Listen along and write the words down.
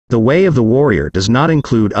The way of the warrior does not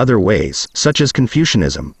include other ways, such as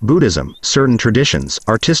Confucianism, Buddhism, certain traditions,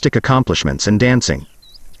 artistic accomplishments and dancing.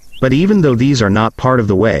 But even though these are not part of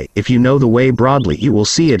the way, if you know the way broadly you will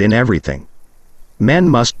see it in everything. Men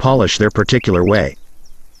must polish their particular way.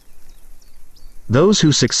 Those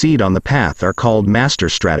who succeed on the path are called master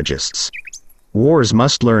strategists. Wars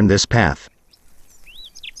must learn this path.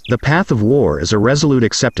 The path of war is a resolute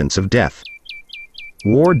acceptance of death.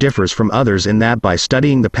 War differs from others in that by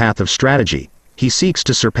studying the path of strategy, he seeks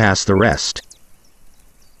to surpass the rest.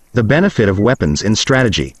 The benefit of weapons in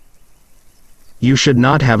strategy. You should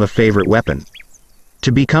not have a favorite weapon.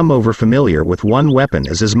 To become overfamiliar with one weapon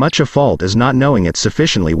is as much a fault as not knowing it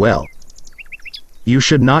sufficiently well. You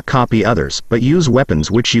should not copy others, but use weapons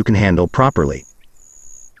which you can handle properly.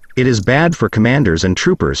 It is bad for commanders and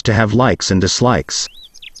troopers to have likes and dislikes.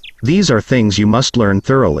 These are things you must learn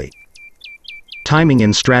thoroughly. Timing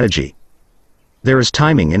in strategy. There is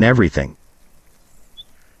timing in everything.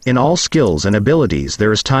 In all skills and abilities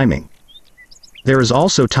there is timing. There is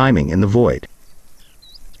also timing in the void.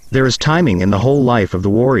 There is timing in the whole life of the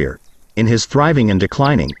warrior, in his thriving and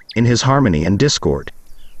declining, in his harmony and discord.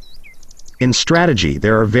 In strategy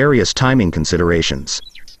there are various timing considerations.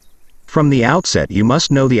 From the outset you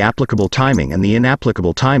must know the applicable timing and the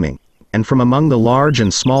inapplicable timing, and from among the large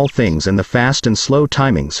and small things and the fast and slow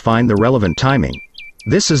timings find the relevant timing.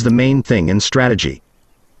 This is the main thing in strategy.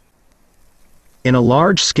 In a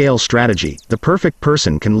large-scale strategy, the perfect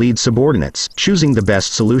person can lead subordinates, choosing the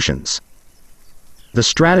best solutions. The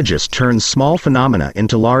strategist turns small phenomena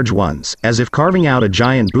into large ones, as if carving out a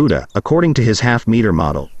giant Buddha, according to his half-meter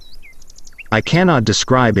model. I cannot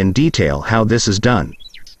describe in detail how this is done.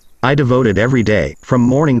 I devoted every day, from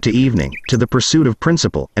morning to evening, to the pursuit of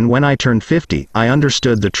principle, and when I turned 50, I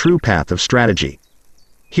understood the true path of strategy.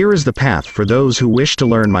 Here is the path for those who wish to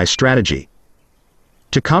learn my strategy.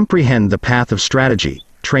 To comprehend the path of strategy,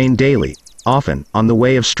 train daily, often, on the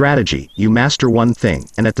way of strategy, you master one thing,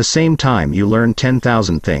 and at the same time you learn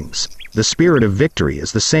 10,000 things. The spirit of victory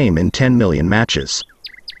is the same in 10 million matches.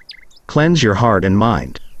 Cleanse your heart and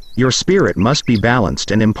mind. Your spirit must be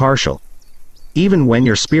balanced and impartial. Even when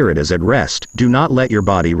your spirit is at rest, do not let your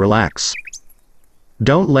body relax.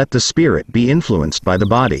 Don't let the spirit be influenced by the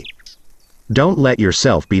body. Don't let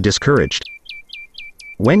yourself be discouraged.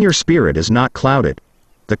 When your spirit is not clouded,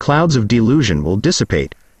 the clouds of delusion will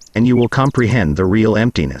dissipate, and you will comprehend the real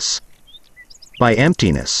emptiness. By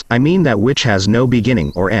emptiness, I mean that which has no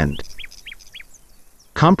beginning or end.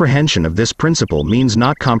 Comprehension of this principle means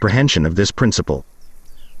not comprehension of this principle.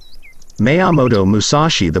 Miyamoto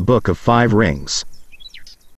Musashi, The Book of Five Rings.